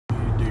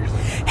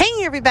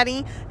Hey,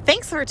 everybody.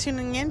 Thanks for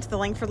tuning in to the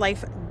Langford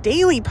Life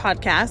Daily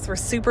Podcast. We're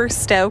super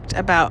stoked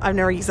about, I've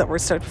never used that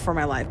word stoked before in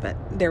my life, but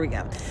there we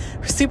go.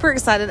 We're super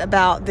excited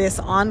about this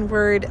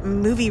Onward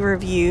movie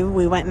review.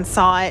 We went and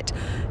saw it.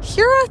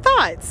 Here are our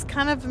thoughts.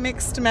 Kind of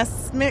mixed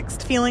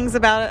feelings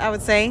about it, I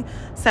would say.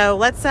 So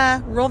let's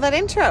roll that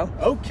intro.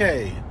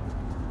 Okay.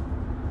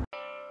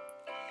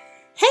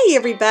 Hey,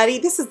 everybody.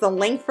 This is the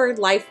Langford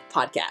Life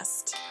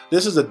Podcast.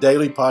 This is a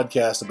daily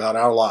podcast about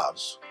our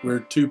lives. We're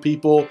two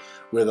people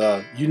with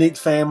a unique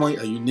family,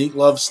 a unique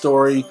love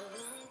story,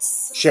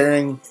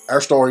 sharing our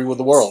story with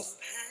the world.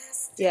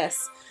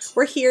 Yes.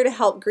 We're here to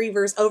help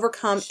grievers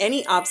overcome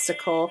any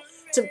obstacle,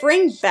 to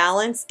bring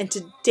balance, and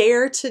to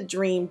dare to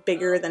dream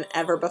bigger than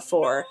ever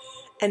before.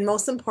 And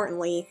most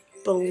importantly,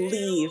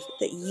 believe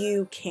that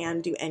you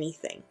can do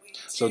anything.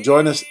 So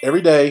join us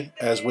every day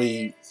as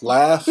we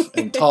laugh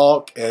and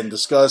talk and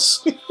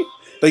discuss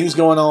things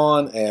going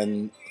on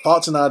and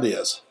thoughts and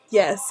ideas.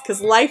 Yes,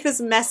 because life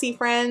is messy,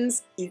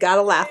 friends. You got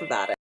to laugh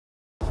about it.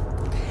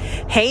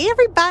 Hey,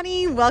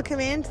 everybody. Welcome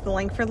into the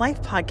Langford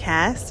Life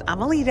Podcast. I'm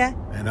Alita.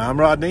 And I'm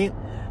Rodney.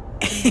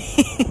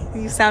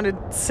 You sounded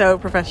so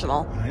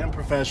professional. I am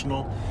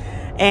professional.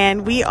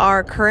 And we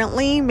are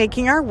currently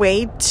making our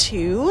way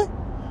to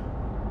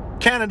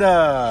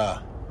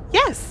Canada.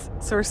 Yes.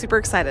 So we're super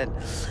excited.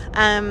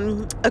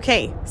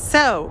 Okay,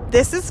 so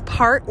this is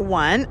part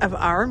one of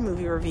our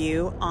movie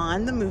review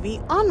on the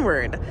movie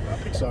Onward.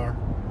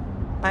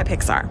 By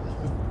Pixar.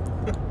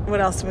 What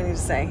else do we need to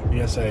say?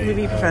 Yes,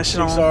 movie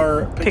professional.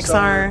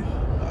 Pixar.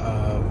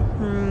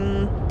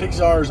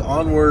 Pixar's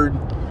Onward,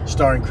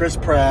 starring Chris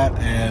Pratt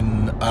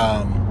and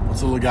what's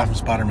the little guy from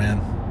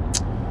Spider-Man?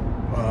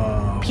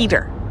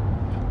 Peter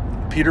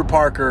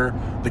Parker,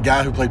 the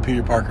guy who played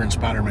Peter Parker in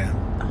Spider-Man.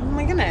 Oh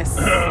my goodness.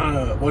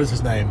 What is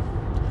his name?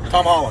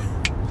 Tom Holland.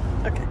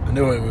 Okay. I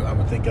knew I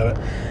would think of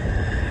it.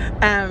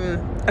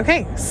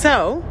 Okay,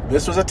 so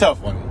this was a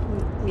tough one.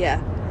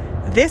 Yeah.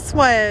 This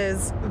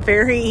was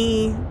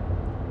we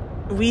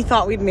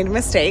thought we'd made a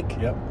mistake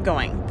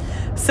going.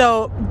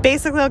 So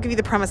basically, I'll give you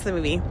the premise of the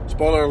movie.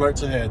 Spoiler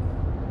alerts ahead.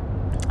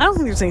 I don't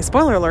think there's any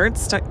spoiler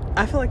alerts.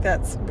 I feel like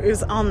it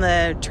was on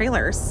the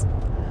trailers.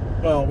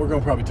 Well, we're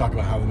going to probably talk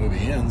about how the movie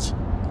ends.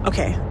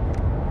 Okay.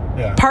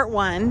 Yeah. Part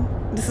one.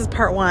 This is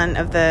part one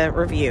of the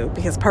review,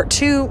 because part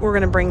two, we're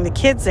going to bring the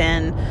kids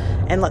in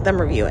and let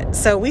them review it.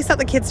 So we sat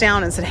the kids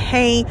down and said,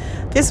 hey,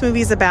 this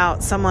movie's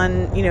about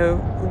someone,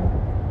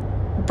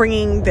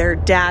 bringing their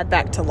dad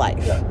back to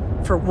life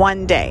for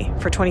one day,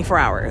 for 24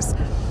 hours.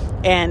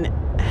 And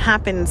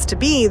happens to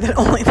be that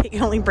they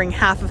can only bring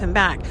half of him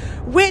back,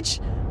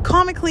 which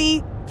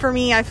comically for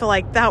me, I feel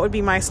like that would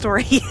be my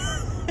story.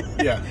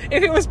 Yeah.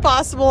 If it was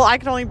possible, I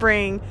could only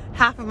bring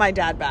half of my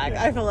dad back.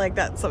 Yeah. I feel like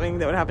that's something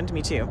that would happen to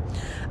me too.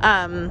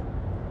 However,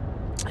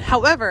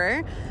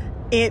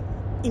 they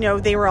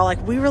were all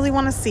like, we really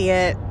want to see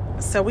it.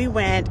 So we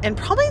went, and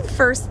probably the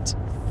first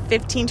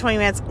 15, 20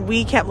 minutes,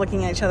 we kept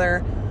looking at each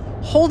other,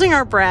 holding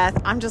our breath.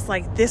 I'm just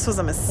like, this was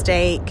a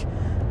mistake.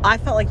 I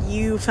felt like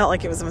you felt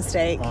like it was a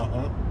mistake.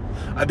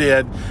 I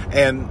did.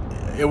 And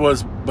it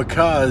was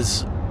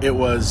because it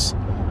was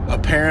a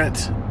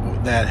parent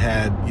that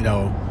had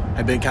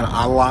been kind of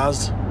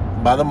idolized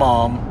by the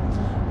mom.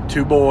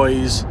 Two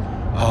boys.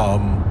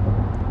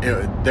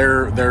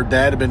 Their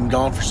dad had been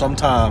gone for some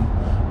time,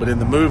 but in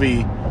the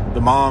movie,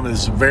 the mom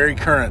is very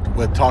current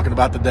with talking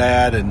about the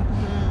dad,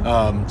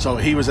 and so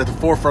he was at the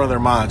forefront of their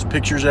minds.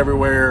 Pictures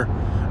everywhere,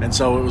 and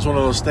so it was one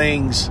of those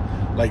things.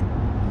 Like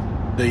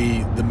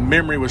the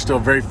memory was still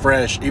very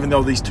fresh, even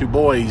though these two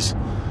boys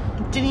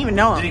didn't even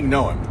know him,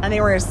 and they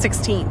were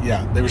 16.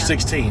 Yeah, they were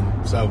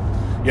 16. So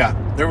yeah,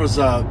 there was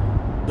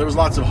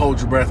lots of hold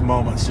your breath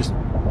moments, just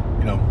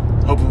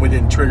hoping we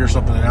didn't trigger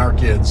something in our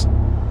kids.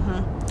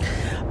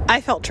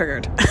 I felt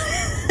triggered.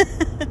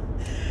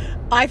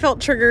 I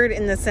felt triggered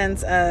in the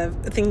sense of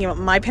thinking about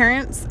my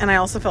parents, and I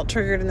also felt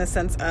triggered in the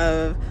sense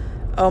of,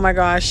 oh my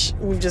gosh,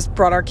 we've just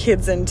brought our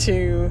kids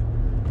into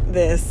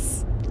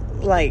this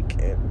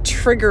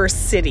trigger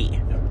city.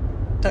 Yep.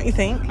 Don't you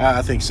think?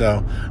 I think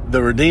so.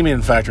 The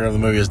redeeming factor of the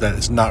movie is that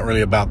it's not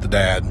really about the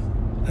dad.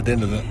 At the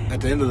end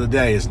of the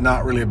day, it's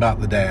not really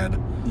about the dad.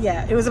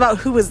 Yeah, it was about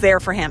who was there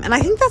for him. And I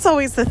think that's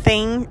always the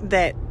thing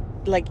that,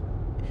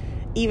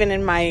 even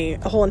in my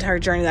whole entire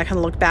journey, that I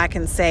can look back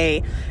and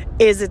say,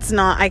 it's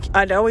not,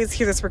 I'd always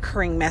hear this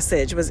recurring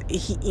message was,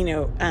 he's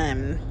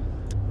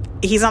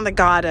not the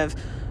God of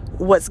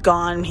what's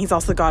gone. He's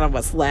also the God of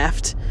what's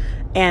left.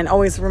 And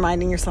always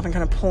reminding yourself and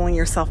kind of pulling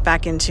yourself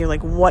back into,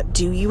 what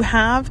do you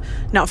have?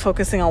 Not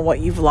focusing on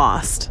what you've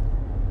lost.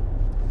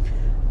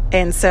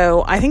 And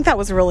so I think that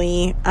was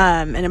really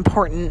an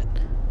important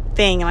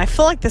thing. And I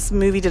feel like this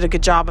movie did a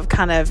good job of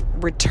kind of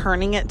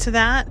returning it to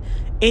that.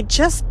 It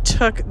just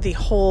took the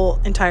whole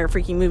entire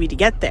freaking movie to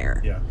get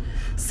there. Yeah.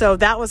 So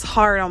that was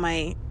hard on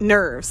my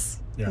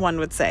nerves, one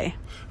would say.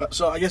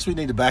 So I guess we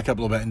need to back up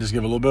a little bit and just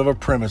give a little bit of a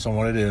premise on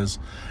what it is.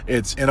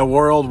 It's in a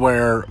world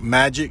where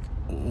magic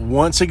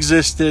once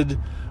existed,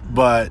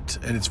 and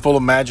it's full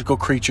of magical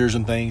creatures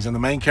and things, and the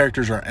main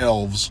characters are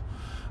elves.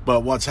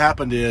 But what's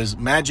happened is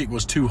magic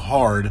was too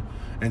hard,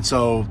 and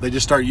so they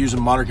just started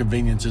using modern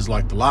conveniences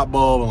like the light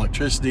bulb,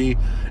 electricity,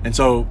 and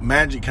so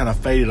magic kind of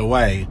faded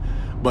away.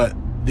 But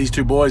these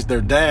two boys,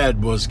 their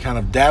dad was kind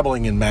of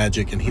dabbling in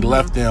magic, and he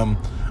left them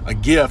a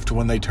gift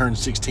when they turned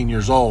 16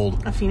 years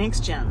old. A Phoenix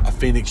gem. A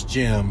Phoenix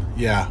gem,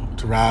 yeah,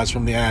 to rise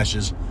from the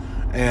ashes.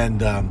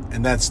 And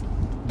that's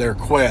their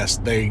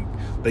quest. They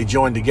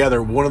joined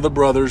together. One of the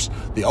brothers,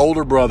 the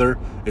older brother,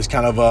 is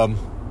kind of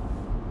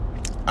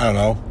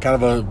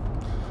kind of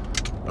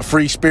a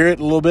free spirit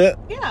a little bit.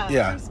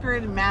 Yeah. Free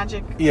spirit and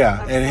magic.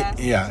 Yeah,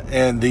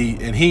 and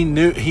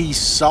he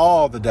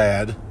saw the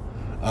dad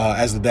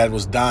as the dad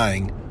was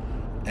dying,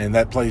 and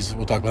that plays.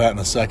 We'll talk about that in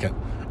a second.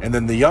 And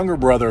then the younger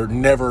brother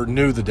never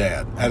knew the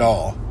dad at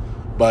all,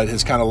 but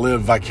has kind of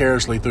lived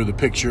vicariously through the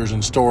pictures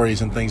and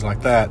stories and things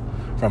like that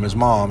from his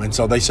mom. And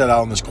so they set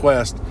out on this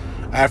quest.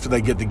 After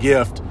they get the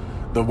gift,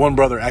 the one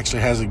brother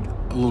actually has a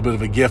little bit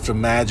of a gift of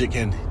magic,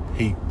 and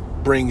he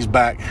brings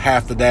back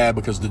half the dad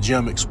because the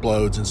gem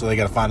explodes, and so they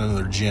got to find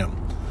another gem.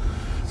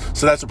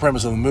 So that's the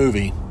premise of the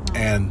movie.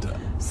 And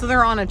so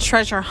they're on a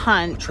treasure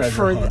hunt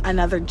for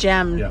another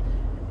gem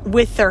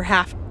with their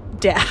half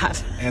dad.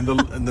 And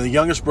the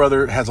youngest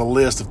brother has a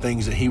list of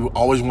things that he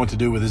always wanted to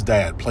do with his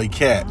dad: play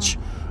catch.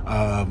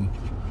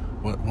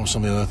 What were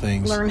some of the other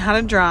things? Learn how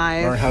to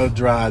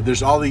drive.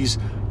 There's all these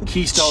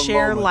keystone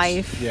share moments.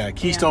 Life. Yeah,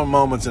 keystone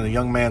moments in a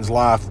young man's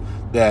life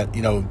that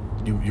you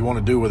want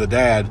to do with a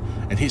dad.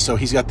 And he's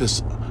got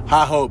this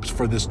high hopes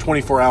for this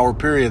 24-hour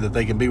period that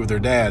they can be with their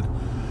dad.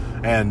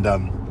 And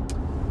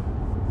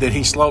then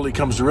he slowly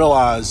comes to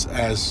realize,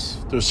 as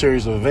through a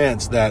series of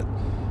events, that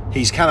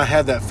he's kind of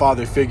had that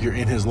father figure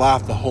in his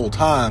life the whole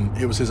time.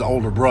 It was his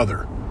older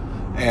brother.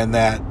 And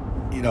that,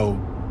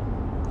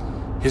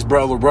 his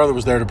older brother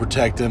was there to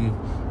protect him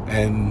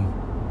and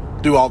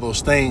do all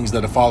those things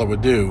that a father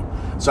would do.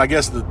 So I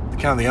guess the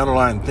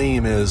underlying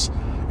theme is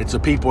it's the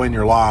people in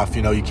your life.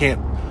 You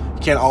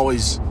can't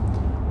always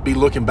be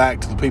looking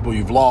back to the people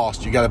you've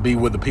lost. You got to be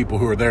with the people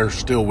who are there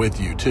still with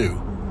you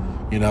too.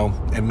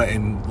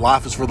 And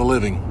life is for the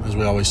living, as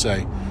we always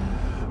say.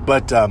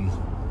 But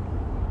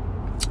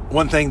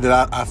one thing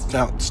that I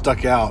found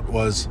stuck out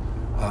was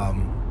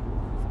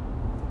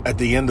at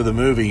the end of the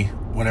movie,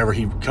 whenever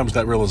he comes to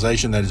that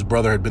realization that his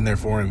brother had been there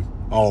for him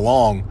all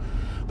along,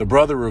 the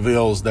brother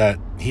reveals that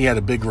he had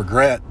a big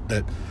regret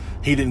that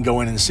he didn't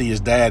go in and see his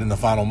dad in the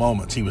final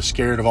moments. He was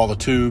scared of all the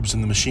tubes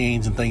and the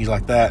machines and things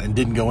like that, and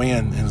didn't go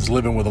in, and was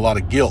living with a lot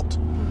of guilt.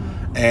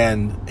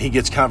 And he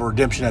gets kind of a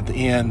redemption at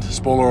the end.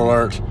 Spoiler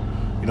alert,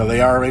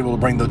 they are able to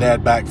bring the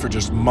dad back for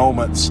just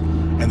moments,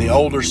 and the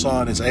older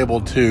son is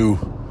able to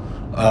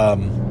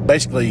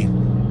basically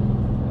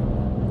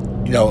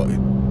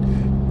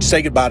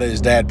say goodbye to his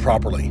dad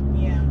properly.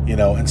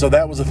 And so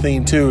that was a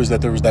theme too, is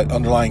that there was that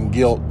underlying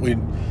guilt.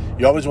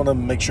 You always want to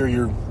make sure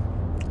you're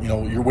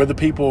with the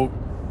people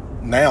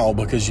now,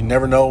 because you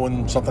never know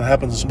when something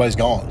happens and somebody's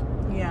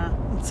gone. Yeah,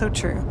 it's so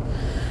true.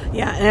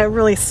 Yeah, and a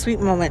really sweet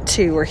moment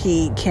too, where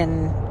he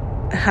can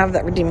have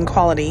that redeeming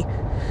quality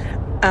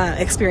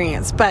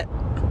experience. But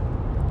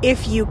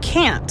if you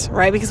can't,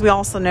 right, because we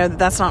also know that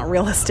that's not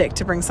realistic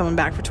to bring someone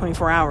back for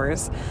 24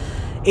 hours,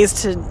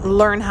 is to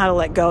learn how to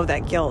let go of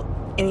that guilt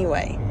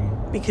anyway,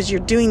 because you're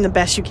doing the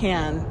best you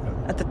can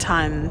at the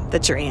time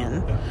that you're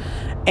in.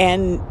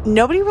 And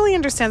nobody really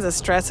understands the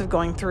stress of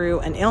going through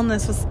an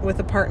illness with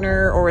a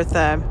partner or with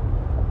a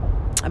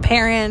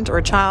parent or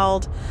a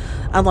child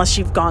unless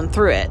you've gone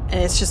through it. And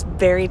it's just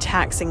very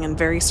taxing and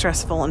very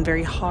stressful and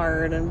very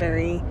hard and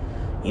very,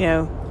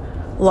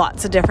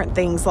 lots of different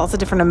things, lots of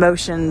different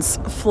emotions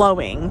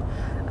flowing.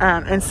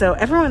 And so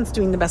everyone's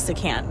doing the best they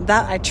can.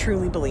 That I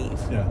truly believe.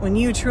 Yeah. When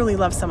you truly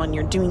love someone,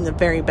 you're doing the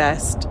very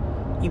best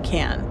you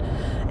can.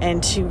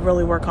 And to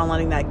really work on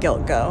letting that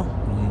guilt go.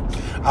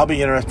 I'll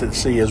be interested to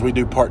see, as we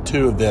do part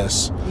 2 of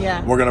this,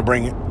 we're going to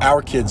bring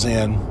our kids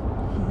in.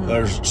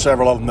 There's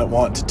several of them that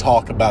want to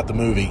talk about the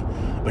movie,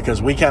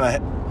 because we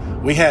had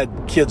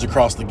kids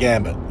across the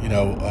gambit.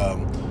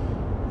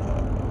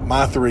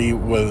 My 3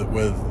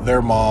 with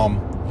their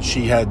mom,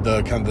 she had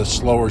the kind of the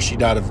slower, she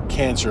died of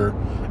cancer,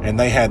 and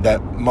they had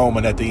that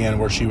moment at the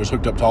end where she was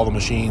hooked up to all the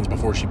machines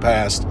before she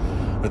passed,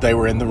 that they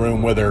were in the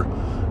room with her.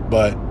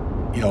 But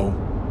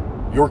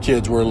your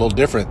kids were a little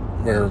different,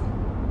 where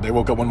they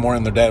woke up one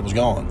morning and their dad was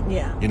gone.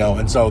 Yeah.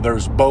 And so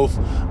there's both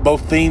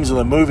themes of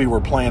the movie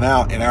were playing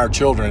out in our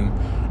children,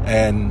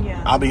 and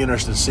I'll be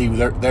interested to see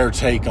their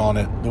take on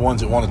it, the ones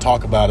that want to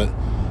talk about it,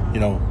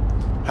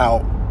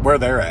 where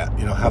they're at,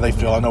 how they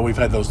feel. I know we've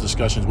had those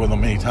discussions with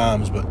them many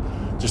times, but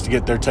just to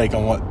get their take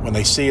on when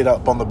they see it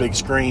up on the big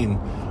screen,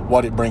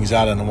 what it brings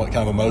out in them, what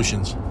kind of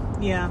emotions.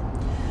 Yeah,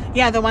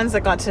 the ones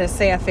that got to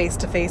say a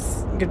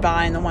face-to-face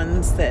goodbye, and the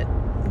ones that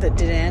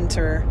didn't,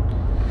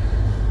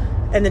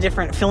 and the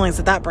different feelings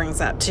that brings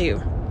up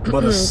too.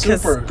 But a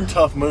super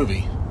tough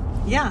movie.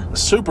 Yeah. A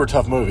super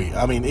tough movie.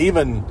 I mean,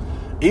 even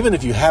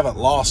if you haven't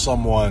lost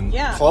someone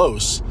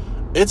close,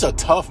 it's a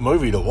tough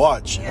movie to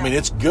watch. I mean,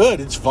 it's good.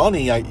 It's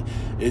funny.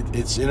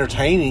 It's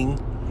entertaining,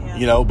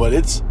 but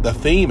the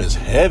theme is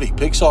heavy.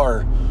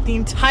 Pixar The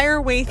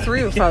entire way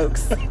through,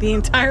 folks. The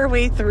entire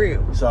way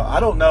through. So I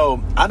don't know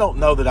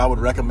that I would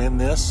recommend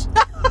this.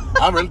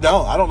 I really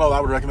don't. I don't know that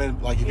I would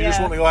recommend, like, if you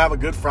just want to go have a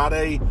good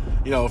Friday,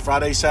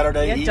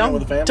 Saturday evening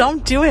with the family.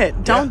 Don't do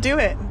it. Don't do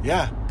it.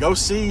 Yeah. Go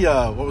see,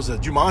 what was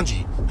it?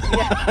 Jumanji.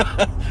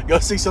 Yeah. Go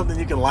see something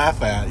you can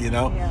laugh at,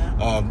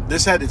 Yeah.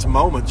 This had its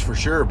moments for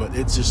sure, but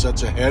it's just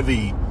such a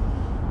heavy,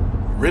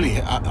 really,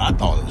 I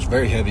thought it was a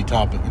very heavy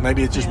topic.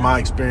 Maybe it's just my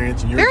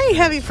experience. And very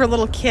heavy for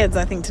little kids,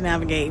 I think, to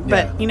navigate.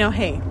 But,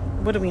 hey,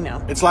 what do we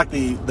know? It's like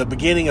the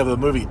beginning of the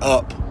movie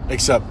Up,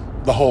 except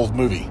the whole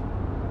movie.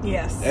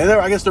 Yes. And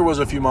I guess there was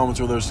a few moments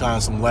where there was kind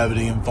of some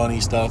levity and funny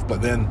stuff, but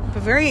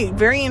very,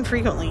 very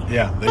infrequently.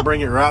 Yeah, they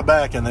bring it right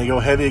back and they go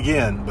heavy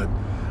again. But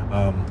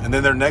and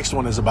then their next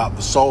one is about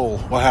the soul.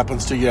 What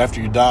happens to you after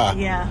you die?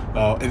 Yeah.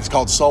 And it's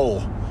called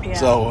Soul. Yeah.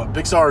 So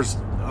Pixar's,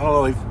 I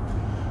don't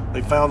know,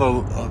 they found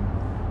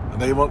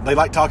they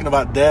like talking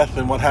about death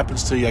and what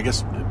happens to you. I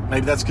guess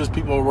maybe that's because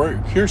people are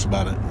curious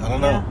about it. I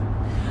don't know.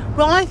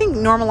 Well, I think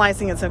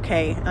normalizing it's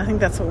okay. I think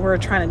that's what we're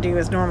trying to do,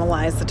 is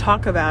normalize the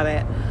talk about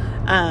it.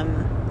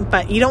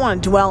 But you don't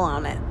want to dwell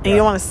on it. And you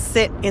don't want to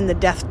sit in the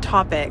death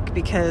topic,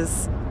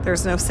 because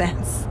there's no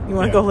sense. You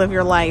want to go live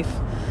your life.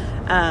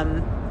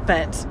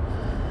 But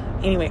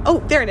anyway. Oh,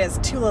 there it is.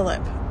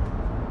 Tulalip.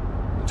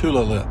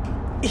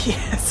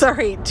 Yeah,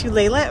 sorry.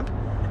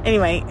 Tulalip.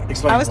 Anyway,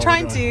 I was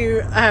trying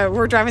to,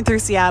 we're driving through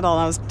Seattle,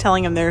 and I was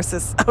telling him there's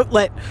this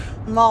outlet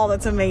mall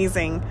that's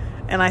amazing.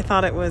 And I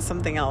thought it was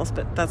something else,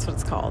 but that's what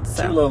it's called.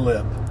 So.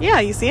 Tulalip. Yeah,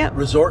 you see it?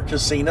 Resort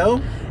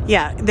Casino?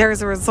 Yeah,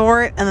 there's a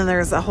resort, and then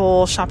there's a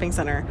whole shopping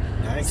center.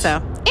 Nice.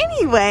 So,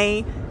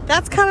 anyway,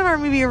 that's kind of our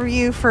movie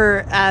review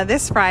for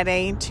this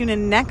Friday. Tune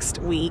in next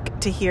week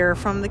to hear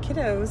from the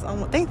kiddos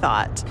on what they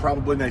thought.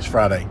 Probably next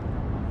Friday.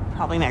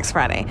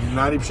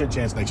 90%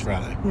 chance next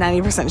Friday.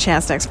 90%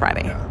 chance next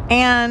Friday. Yeah.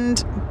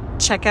 And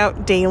check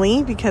out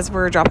daily, because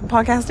we're dropping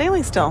podcasts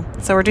daily still.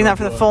 So we're doing that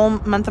for the full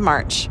month of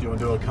March. Do you want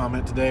to do a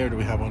comment today, or do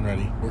we have one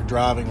ready? We're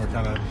driving. We're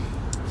kind of...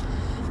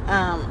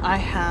 I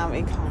have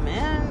a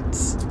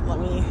comment. Let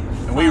me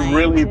And we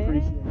really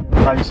appreciate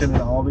everybody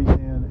sending all these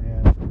in,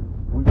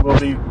 and we will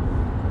be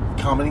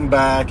commenting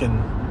back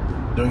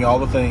and doing all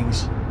the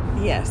things.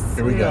 Yes.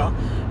 Here we go.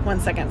 1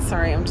 second.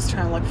 Sorry, I'm just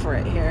trying to look for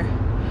it here.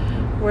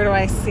 Where do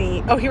I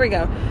see? Oh, here we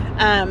go.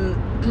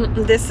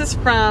 This is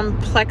from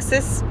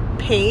Plexus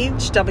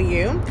Page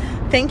W.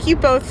 Thank you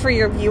both for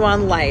your view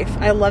on life.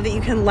 I love that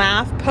you can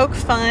laugh, poke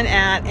fun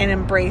at, and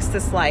embrace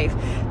this life.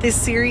 This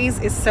series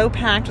is so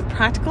packed with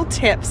practical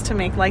tips to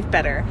make life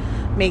better.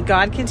 May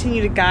God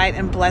continue to guide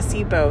and bless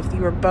you both.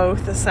 You are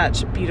both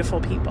such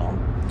beautiful people.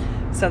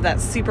 So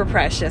that's super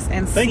precious.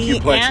 And Thank you,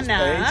 Plexus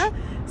Anna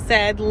Page.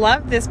 Said,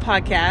 love this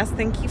podcast.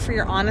 Thank you for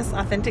your honest,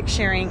 authentic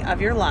sharing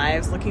of your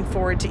lives. Looking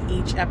forward to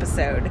each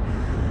episode.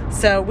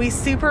 So we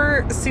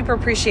super, super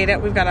appreciate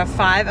it. We've got a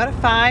 5 out of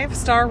 5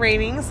 star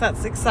ratings.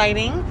 That's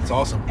exciting. It's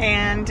awesome.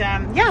 And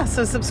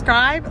so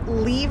subscribe,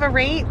 leave a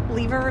rate,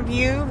 leave a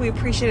review. We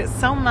appreciate it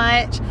so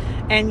much.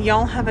 And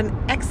y'all have an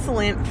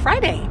excellent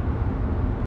Friday.